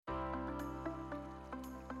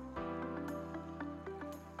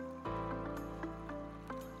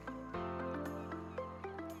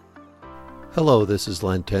Hello, this is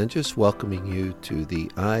Len Tenges welcoming you to the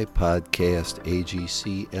iPodcast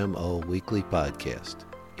AGCMO Weekly Podcast.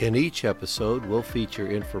 In each episode, we'll feature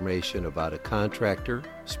information about a contractor,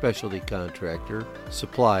 specialty contractor,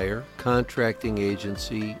 supplier, contracting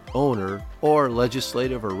agency, owner, or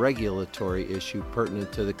legislative or regulatory issue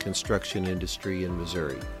pertinent to the construction industry in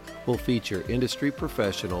Missouri. We'll feature industry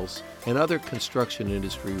professionals and other construction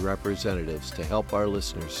industry representatives to help our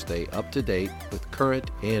listeners stay up to date with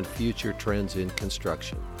current and future trends in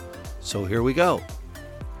construction. So here we go.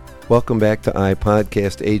 Welcome back to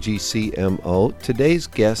iPodcast AGCMO. Today's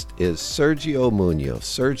guest is Sergio Munoz.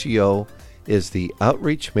 Sergio is the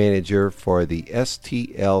Outreach Manager for the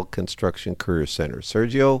STL Construction Career Center.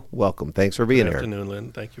 Sergio, welcome. Thanks for being here. Good afternoon,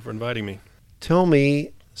 Lynn. Thank you for inviting me. Tell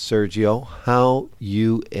me, Sergio, how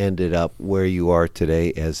you ended up where you are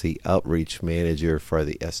today as the Outreach Manager for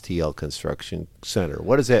the STL Construction Center.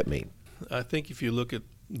 What does that mean? I think if you look at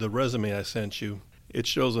the resume I sent you, it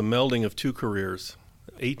shows a melding of two careers.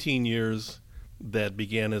 18 years that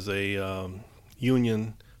began as a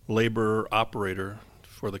union labor operator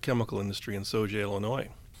for the chemical industry in Sauget, Illinois.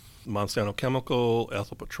 Monsanto Chemical,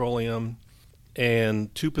 Ethel Petroleum,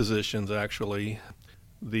 and two positions actually,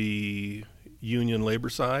 the union labor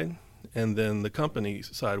side and then the company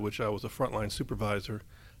side, which I was a frontline supervisor.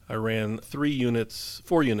 I ran 4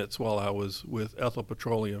 units while I was with Ethel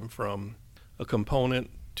Petroleum, from a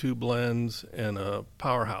component, 2 blends, and a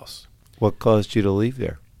powerhouse. What caused you to leave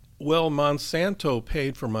there? Well, Monsanto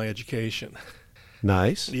paid for my education.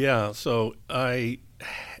 Nice. Yeah, so I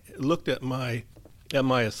looked at my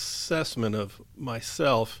assessment of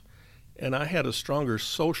myself, and I had a stronger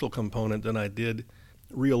social component than I did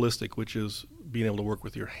realistic, which is being able to work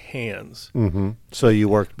with your hands. Mm-hmm. So you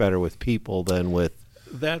worked better with people than with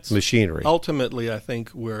machinery. Ultimately, I think,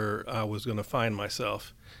 where I was going to find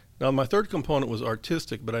myself. Now, my third component was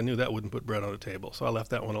artistic, but I knew that wouldn't put bread on the table, so I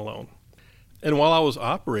left that one alone. And while I was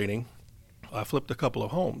operating, I flipped a couple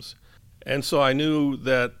of homes. And so I knew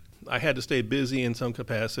that I had to stay busy in some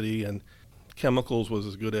capacity, and chemicals was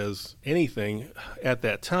as good as anything at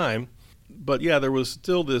that time. But yeah, there was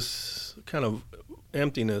still this kind of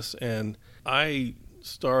emptiness, and I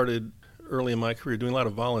started early in my career doing a lot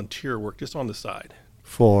of volunteer work just on the side.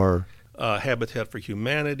 For? Habitat for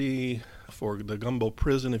Humanity, for the Gumbo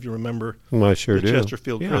Prison, if you remember. I sure the do.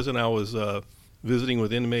 Chesterfield Prison. I was visiting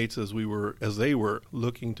with inmates as they were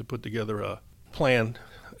looking to put together a plan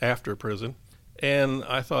after prison. And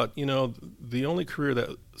I thought, the only career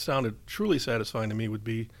that sounded truly satisfying to me would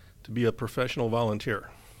be to be a professional volunteer.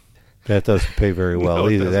 That doesn't pay very well No,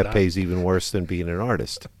 either. That not. pays even worse than being an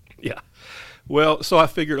artist. Yeah. Well, so I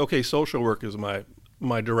figured, okay, social work is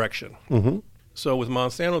my direction. Mm-hmm. So with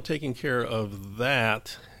Monsanto taking care of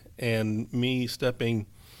that and me stepping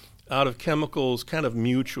out of chemicals, kind of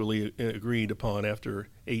mutually agreed upon after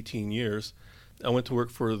 18 years, I went to work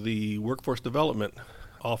for the workforce development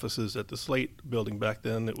offices at the Slate building. Back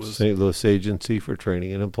then it was St. Louis Agency for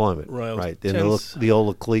Training and Employment. Right. In the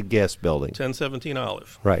old Laclede Gas Building. 1017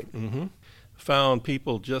 Olive. Right. Mm-hmm. Found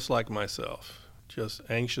people just like myself, just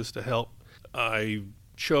anxious to help. I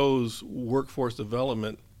chose workforce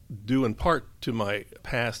development due in part to my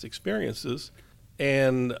past experiences,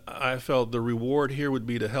 and I felt the reward here would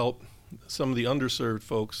be to help some of the underserved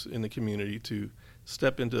folks in the community to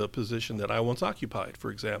step into a position that I once occupied,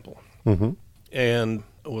 for example. Mm-hmm. And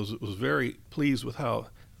was very pleased with how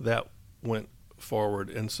that went forward.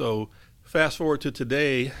 And so fast forward to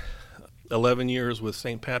today, 11 years with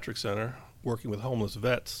St. Patrick's Center, working with homeless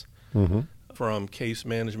vets, Mm-hmm. from case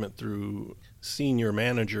management through senior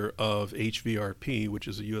manager of HVRP, which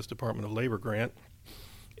is a U.S. Department of Labor grant.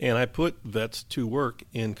 And I put vets to work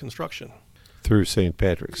in construction. Through St.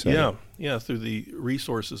 Patrick's Center. Yeah, through the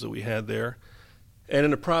resources that we had there. And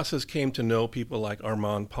in the process came to know people like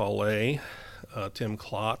Armand Paulet, Tim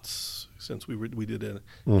Klotz, since we did an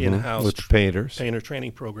in-house with the painters. painter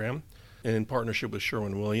training program, and in partnership with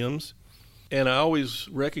Sherwin-Williams. And I always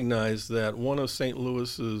recognized that one of St.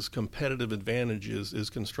 Louis's competitive advantages is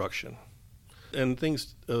construction. And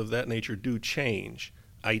things of that nature do change.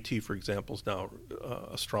 IT, for example, is now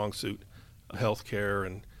a strong suit, healthcare,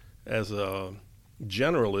 and as a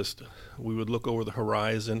generalist, we would look over the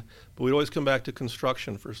horizon, but we'd always come back to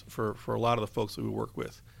construction for a lot of the folks that we work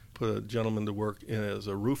with. Put a gentleman to work as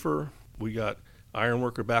a roofer. We got iron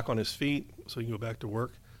worker back on his feet so he can go back to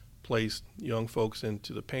work. Placed young folks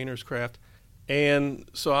into the painter's craft. And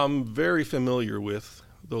so I'm very familiar with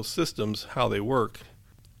those systems, how they work.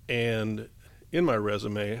 And in my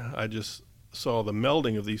resume, I just saw the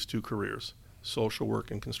melding of these two careers, social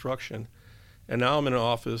work and construction. And now I'm in an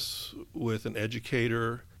office with an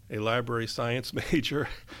educator a library science major,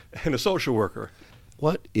 and a social worker.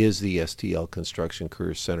 What is the STL Construction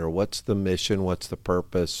Career Center? What's the mission? What's the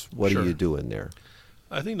purpose? What Sure. are you doing there?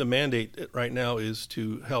 I think the mandate right now is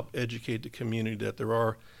to help educate the community that there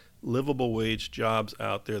are livable wage jobs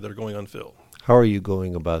out there that are going unfilled. How are you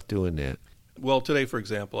going about doing that? Well, today, for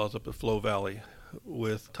example, I was up at Flow Valley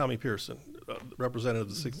with Tommy Pearson, representative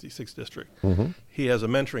of the 66th District. Mm-hmm. He has a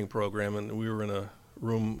mentoring program, and we were in a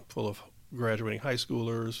room full of graduating high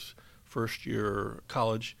schoolers, first-year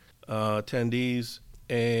college attendees,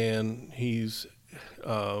 and he's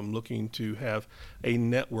looking to have a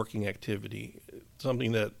networking activity,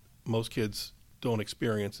 something that most kids don't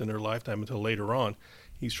experience in their lifetime until later on.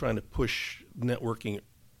 He's trying to push networking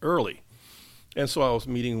early. And so I was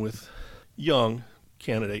meeting with young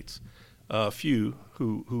candidates, a few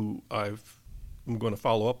who I'm going to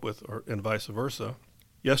follow up with, and vice versa.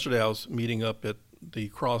 Yesterday I was meeting up at the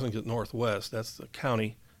Crossings at Northwest, that's the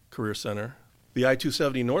county career center. The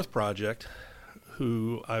I-270 North Project,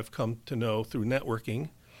 who I've come to know through networking,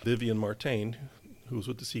 Vivian Martain, who's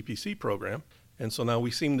with the CPC program. And so now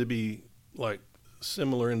we seem to be like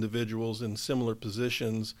similar individuals in similar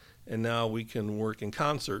positions, and now we can work in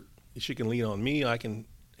concert. She can lean on me, I can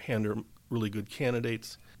hand her really good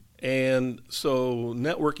candidates. And so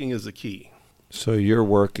networking is the key. So you're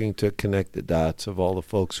working to connect the dots of all the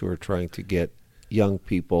folks who are trying to get young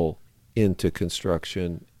people into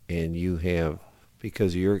construction, and you have,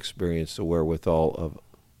 because of your experience, the wherewithal of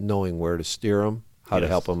knowing where to steer them, how to Yes.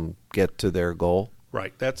 help them get to their goal.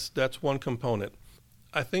 Right, that's one component.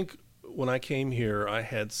 I think when I came here, I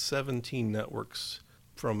had 17 networks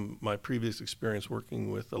from my previous experience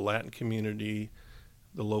working with the Latin community,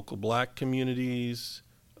 the local black communities,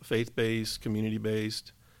 faith-based,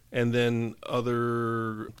 community-based, and then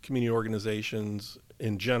other community organizations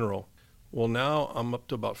in general. Well, now I'm up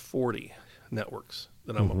to about 40 networks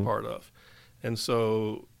that I'm a part of. And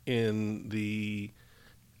so in the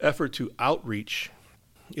effort to outreach,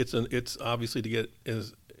 it's obviously to get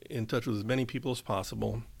in touch with as many people as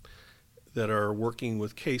possible that are working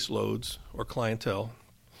with caseloads or clientele,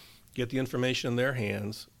 get the information in their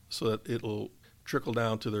hands so that it'll trickle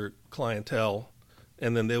down to their clientele,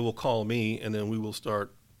 and then they will call me, and then we will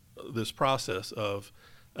start this process of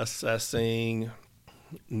assessing,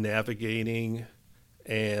 navigating,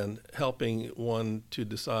 and helping one to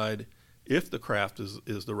decide if the craft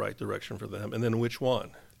is the right direction for them, and then which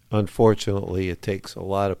one. Unfortunately, it takes a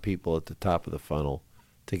lot of people at the top of the funnel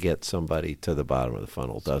to get somebody to the bottom of the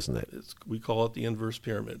funnel, doesn't it? We call it the inverse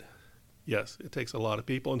pyramid. Yes, it takes a lot of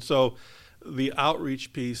people. And so the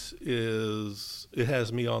outreach piece it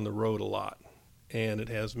has me on the road a lot, and it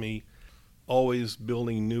has me always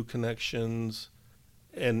building new connections.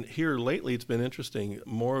 And here lately, it's been interesting.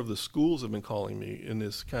 More of the schools have been calling me in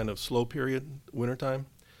this kind of slow period, wintertime.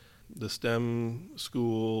 The STEM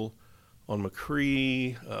school on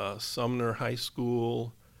McCree, Sumner High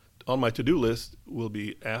School. On my to-do list will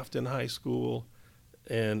be Afton High School,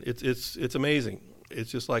 and it's amazing.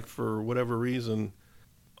 It's just like, for whatever reason,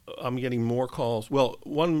 I'm getting more calls. Well,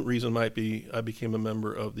 one reason might be I became a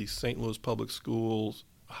member of the St. Louis Public Schools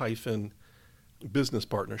 - business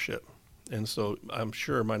partnership. And so I'm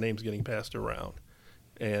sure my name's getting passed around.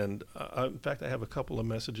 And in fact, I have a couple of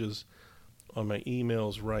messages on my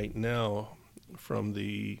emails right now from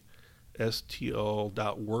the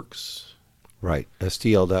STL.works. Right.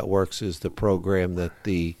 STL.works is the program that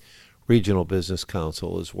the Regional Business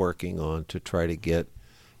Council is working on to try to get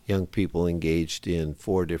young people engaged in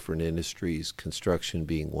 4 different industries, construction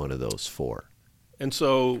being one of those 4. And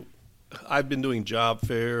so I've been doing job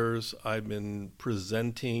fairs. I've been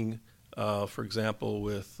presenting, for example,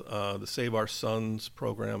 with the Save Our Sons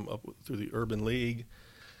program up through the Urban League,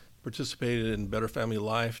 participated in Better Family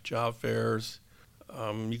Life job fairs.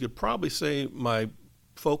 You could probably say my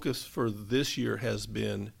focus for this year has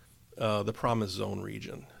been the Promise Zone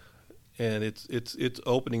region. And it's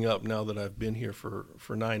opening up now that I've been here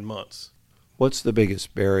for 9 months. What's the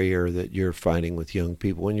biggest barrier that you're finding with young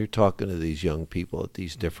people when you're talking to these young people at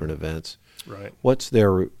these different events? Right. What's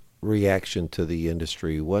their reaction to the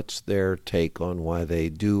industry? What's their take on why they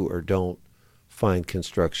do or don't find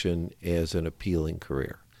construction as an appealing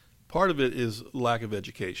career? Part of it is lack of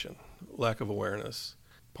education, lack of awareness.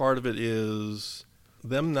 Part of it is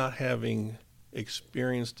them not having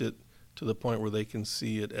experienced it to the point where they can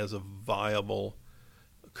see it as a viable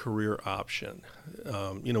career option.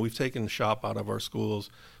 We've taken shop out of our schools.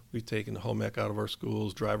 We've taken home ec out of our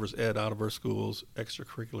schools, driver's ed out of our schools,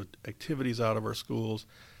 extracurricular activities out of our schools.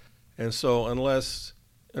 And so and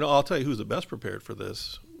I'll tell you who's the best prepared for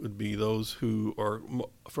this would be those who are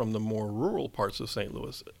from the more rural parts of St.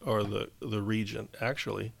 Louis, or the region,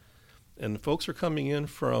 actually. And folks are coming in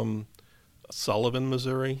from Sullivan,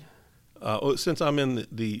 Missouri. Since I'm in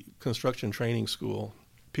the construction training school,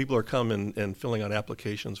 people are coming and filling out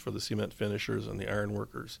applications for the cement finishers and the iron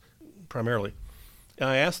workers, primarily. And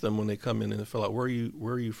I ask them when they come in and fill out, where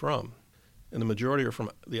are you from? And the majority are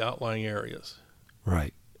from the outlying areas.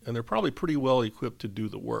 Right. And they're probably pretty well equipped to do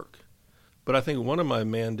the work. But I think one of my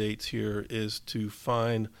mandates here is to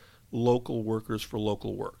find local workers for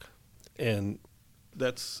local work. And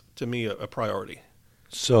that's, to me, a priority.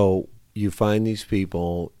 So you find these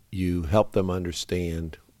people, you help them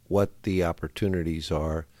understand what the opportunities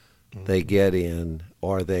are. Mm-hmm. They get in,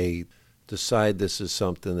 or they decide this is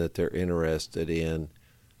something that they're interested in.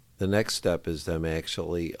 The next step is them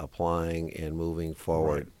actually applying and moving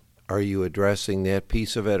forward. Right. Are you addressing that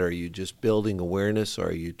piece of it? Are you just building awareness, or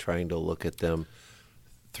are you trying to look at them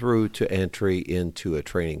through to entry into a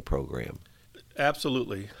training program?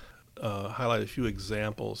 Absolutely. Highlight a few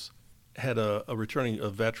examples. Had a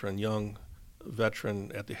young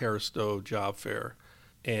veteran at the Harris Stowe job fair,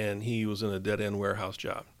 and he was in a dead-end warehouse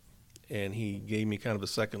job. And he gave me kind of a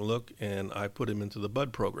second look, and I put him into the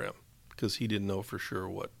BUD program because he didn't know for sure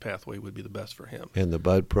what pathway would be the best for him. And the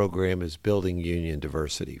BUD program is Building Union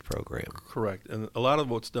Diversity Program. Correct. And a lot of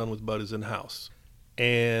what's done with BUD is in-house.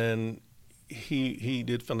 And he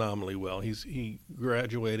did phenomenally well. He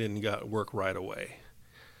graduated and got work right away.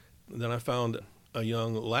 And then I found a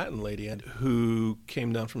young Latin lady who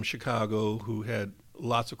came down from Chicago who had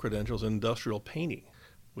lots of credentials in industrial painting,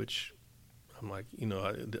 which I'm like,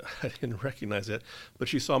 I didn't recognize that. But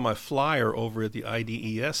she saw my flyer over at the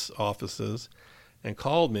IDES offices and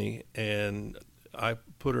called me, and I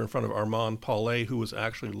put her in front of Armand Paulet, who was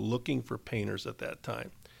actually looking for painters at that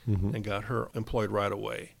time, mm-hmm. and got her employed right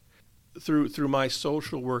away. Through my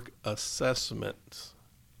social work assessments,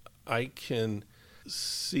 I can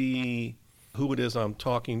see who it is I'm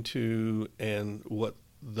talking to and what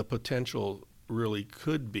the potential really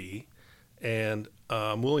could be. And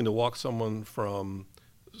I'm willing to walk someone from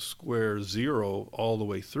square zero all the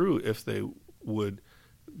way through if they would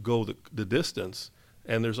go the distance.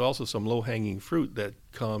 And there's also some low-hanging fruit that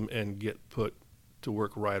come and get put to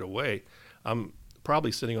work right away. I'm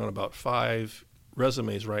probably sitting on about 5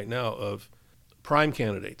 resumes right now of prime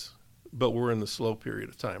candidates, but we're in the slow period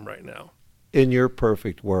of time right now. In your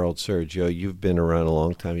perfect world, Sergio, you've been around a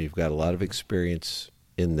long time. You've got a lot of experience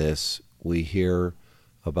in this. We hear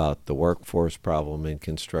about the workforce problem in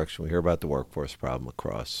construction. We hear about the workforce problem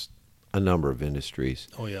across a number of industries.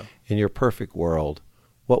 Oh, yeah. In your perfect world,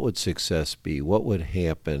 what would success be? What would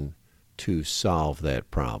happen to solve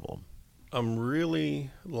that problem? I'm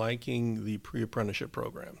really liking the pre-apprenticeship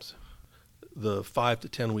programs, the 5 to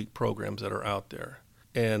 10 week programs that are out there.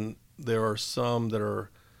 And there are some that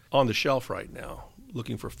are on the shelf right now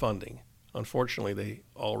looking for funding. Unfortunately, they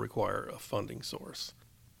all require a funding source.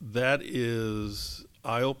 That is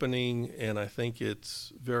eye-opening, and I think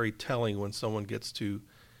it's very telling when someone gets to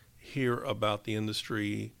hear about the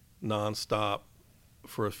industry nonstop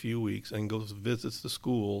for a few weeks and goes visits the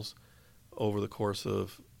schools over the course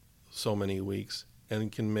of so many weeks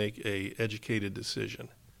and can make a educated decision.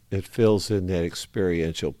 It fills in that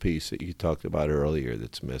experiential piece that you talked about earlier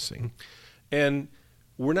that's missing. And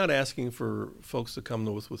we're not asking for folks to come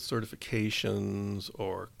with certifications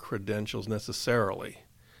or credentials necessarily.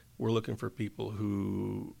 We're looking for people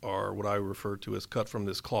who are what I refer to as cut from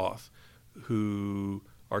this cloth, who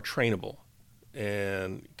are trainable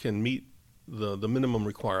and can meet the minimum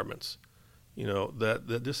requirements.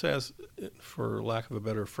 That just has, for lack of a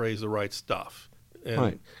better phrase, the right stuff. And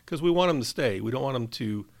right. Because we want them to stay. We don't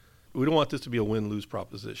want this to be a win-lose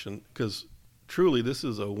proposition, because truly this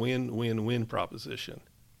is a win-win-win proposition.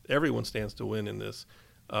 Everyone stands to win in this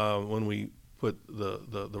when we put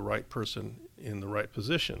the right person in the right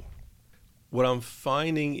position. What I'm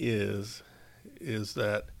finding is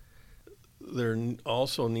that there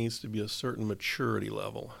also needs to be a certain maturity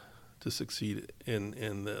level to succeed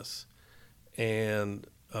in this. And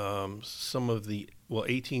some of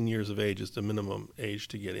 18 years of age is the minimum age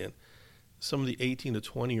to get in. Some of the 18 to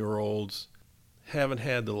 20-year-olds haven't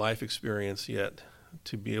had the life experience yet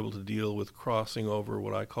to be able to deal with crossing over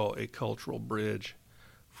what I call a cultural bridge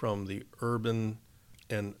from the urban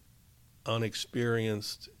and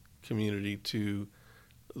unexperienced community to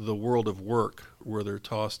the world of work, where they're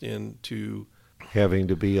tossed into having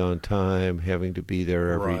to be on time, having to be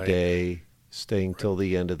there every right. day, staying till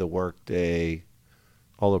the end of the work day.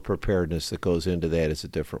 All the preparedness that goes into that is a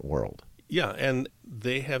different world. Yeah, and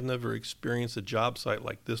they have never experienced a job site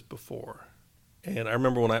like this before. And I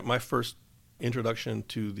remember when my first introduction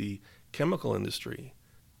to the chemical industry,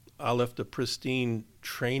 I left a pristine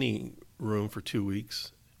training room for 2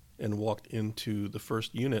 weeks and walked into the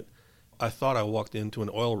first unit, I thought I walked into an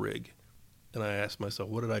oil rig. And I asked myself,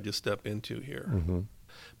 what did I just step into here? Mm-hmm.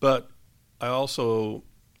 But I also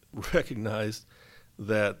recognized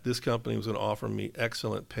that this company was going to offer me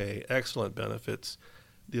excellent pay, excellent benefits,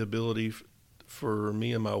 the ability for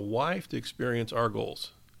me and my wife to experience our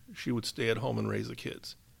goals. She would stay at home and raise the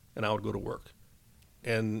kids, and I would go to work.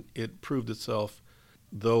 And it proved itself,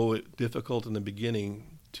 though difficult in the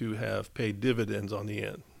beginning, to have paid dividends on the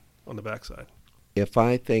end, on the backside. If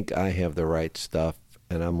I think I have the right stuff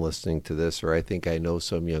and I'm listening to this, or I think I know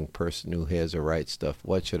some young person who has the right stuff,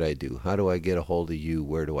 what should I do? How do I get a hold of you?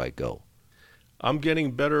 Where do I go? I'm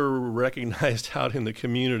getting better recognized out in the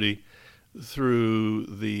community through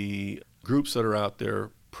the groups that are out there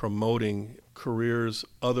promoting careers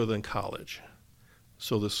other than college.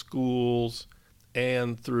 So the schools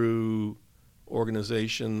and through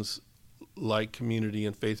organizations like community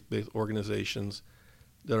and faith-based organizations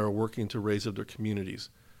that are working to raise up their communities.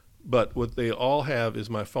 But what they all have is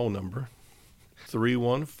my phone number,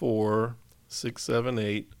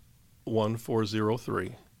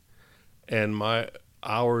 314-678-1403. And my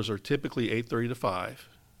hours are typically 8:30 to 5.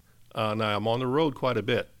 Now, I'm on the road quite a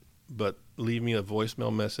bit, but leave me a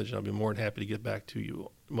voicemail message, and I'll be more than happy to get back to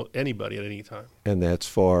you, anybody at any time. And that's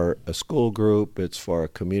for a school group, it's for a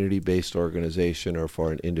community-based organization, or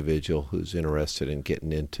for an individual who's interested in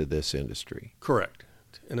getting into this industry? Correct.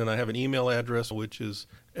 And then I have an email address, which is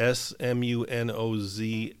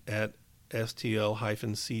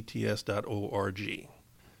smunoz@stl-cts.org.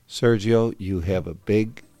 Sergio, you have a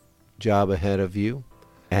big job ahead of you,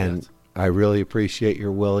 and Yes. I really appreciate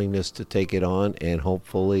your willingness to take it on, and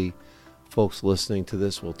hopefully folks listening to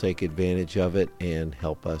this will take advantage of it and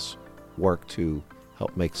help us work to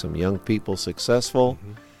help make some young people successful.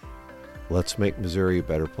 Mm-hmm. Let's make Missouri a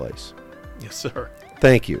better place. Yes, sir.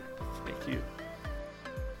 Thank you. Thank you.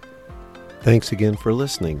 Thanks again for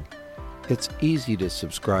listening. It's easy to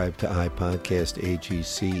subscribe to iPodcast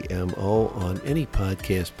AGCMO on any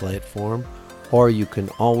podcast platform, or you can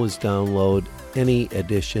always download any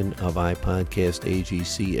edition of iPodcast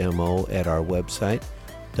AGCMO at our website,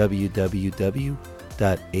 www.agcmo.org.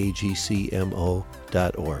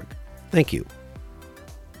 Thank you.